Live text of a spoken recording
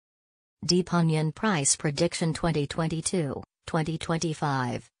DeepOnion Price Prediction 2022,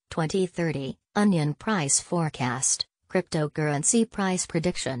 2025, 2030, Onion Price Forecast, Cryptocurrency Price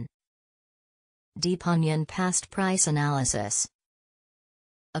Prediction. DeepOnion Past Price Analysis.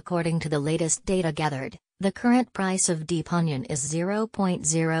 According to the latest data gathered, the current price of DeepOnion is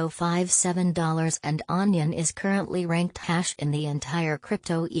 $0.057 and Onion is currently ranked hash in the entire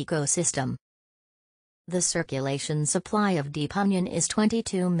crypto ecosystem. The circulation supply of DeepOnion is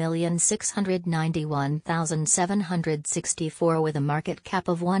 22,691,764 with a market cap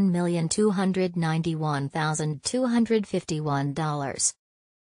of $1,291,251.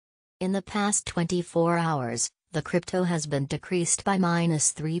 In the past 24 hours, the crypto has been decreased by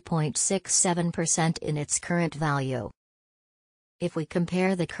 -3.67% in its current value. If we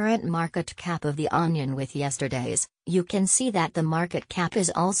compare the current market cap of the Onion with yesterday's, you can see that the market cap is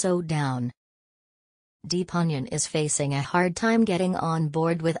also down. DeepOnion is facing a hard time getting on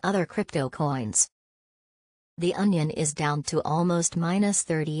board with other crypto coins. The Onion is down to almost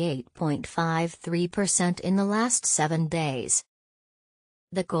 -38.53% in the last 7 days.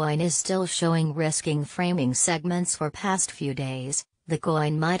 The coin is still showing risking framing segments for past few days. The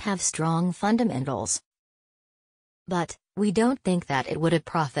coin might have strong fundamentals, but we don't think that it would a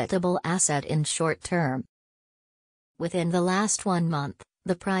profitable asset in short term. Within the last 1 month,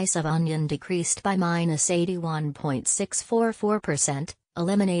 the price of Onion decreased by -81.644%,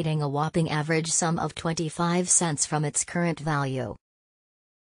 eliminating a whopping average sum of 25 cents from its current value.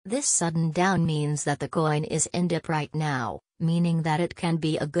 This sudden down means that the coin is in dip right now, meaning that it can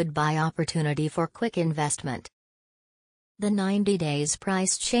be a good buy opportunity for quick investment. The 90 days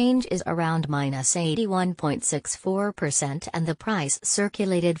price change is around -81.64% and the price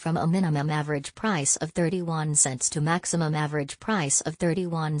circulated from a minimum average price of 31 cents to maximum average price of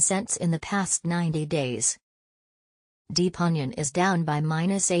 31 cents in the past 90 days. DeepOnion is down by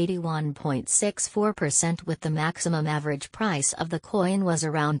 -81.64% with the maximum average price of the coin was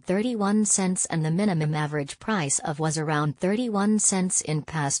around 31 cents and the minimum average price of was around 31 cents in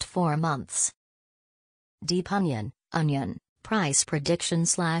past 4 months. DeepOnion, Onion, Price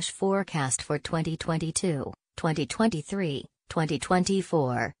Prediction/Forecast for 2022, 2023,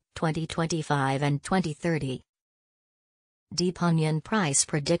 2024, 2025 and 2030. DeepOnion Price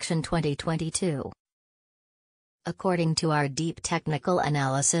Prediction 2022. According to our deep technical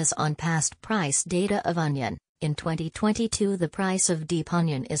analysis on past price data of Onion, in 2022 the price of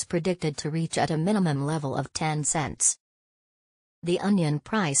DeepOnion is predicted to reach at a minimum level of 10 cents. The Onion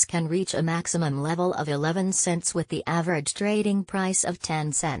price can reach a maximum level of 11 cents with the average trading price of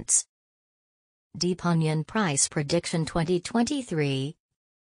 10 cents. DeepOnion Price Prediction 2023.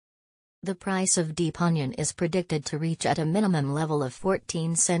 The price of DeepOnion is predicted to reach at a minimum level of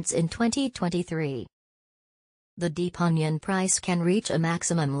 14 cents in 2023. The DeepOnion price can reach a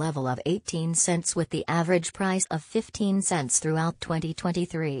maximum level of 18 cents with the average price of 15 cents throughout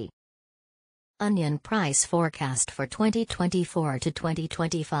 2023. Onion Price Forecast for 2024 to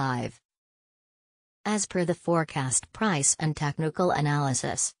 2025. As per the forecast price and technical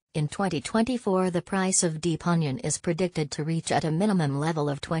analysis, in 2024 the price of DeepOnion is predicted to reach at a minimum level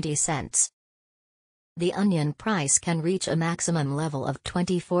of 20 cents. The Onion price can reach a maximum level of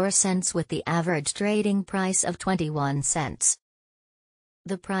 24 cents with the average trading price of 21 cents.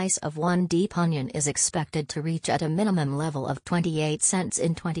 The price of one DeepOnion is expected to reach at a minimum level of 28 cents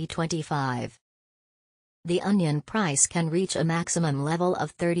in 2025. The Onion price can reach a maximum level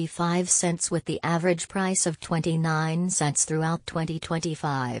of 35 cents with the average price of 29 cents throughout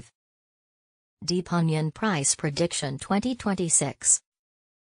 2025. DeepOnion Price Prediction 2026.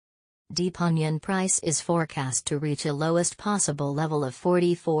 DeepOnion price is forecast to reach a lowest possible level of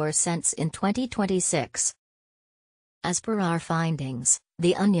 44 cents in 2026. As per our findings,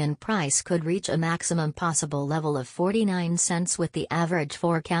 the Onion price could reach a maximum possible level of 49 cents with the average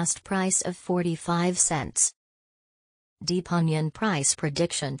forecast price of 45 cents. DeepOnion Price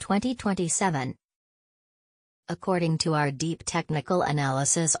Prediction 2027. According to our deep technical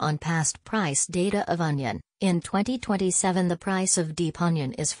analysis on past price data of Onion, in 2027 the price of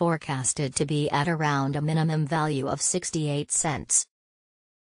DeepOnion is forecasted to be at around a minimum value of 68 cents.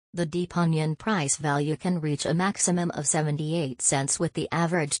 The DeepOnion price value can reach a maximum of 78 cents with the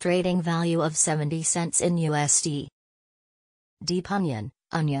average trading value of 70 cents in USD. DeepOnion,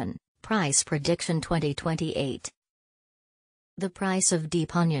 Onion, Price Prediction 2028. The price of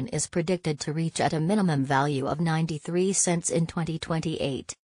DeepOnion is predicted to reach at a minimum value of 93 cents in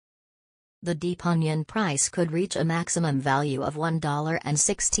 2028. The DeepOnion price could reach a maximum value of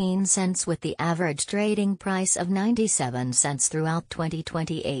 $1.16 with the average trading price of 97 cents throughout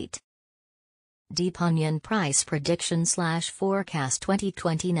 2028. DeepOnion Price Prediction/Forecast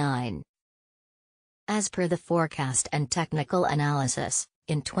 2029. As per the forecast and technical analysis,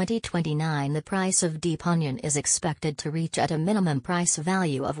 in 2029 the price of DeepOnion is expected to reach at a minimum price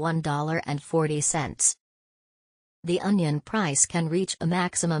value of $1.40. The onion price can reach a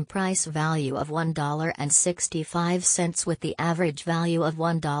maximum price value of $1.65 with the average value of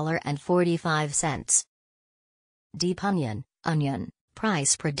 $1.45. DeepOnion, onion,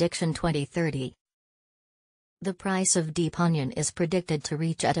 price prediction 2030. The price of DeepOnion is predicted to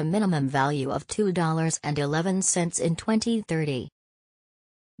reach at a minimum value of $2.11 in 2030.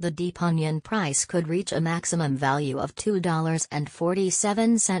 The DeepOnion price could reach a maximum value of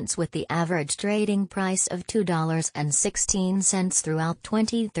 $2.47 with the average trading price of $2.16 throughout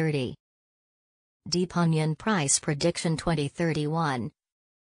 2030. DeepOnion price prediction 2031.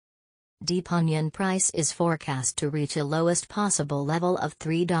 DeepOnion price is forecast to reach a lowest possible level of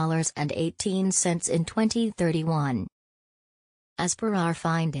 $3.18 in 2031. As per our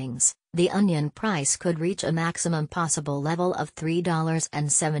findings, the onion price could reach a maximum possible level of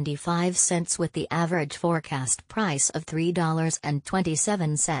 $3.75 with the average forecast price of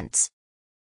 $3.27.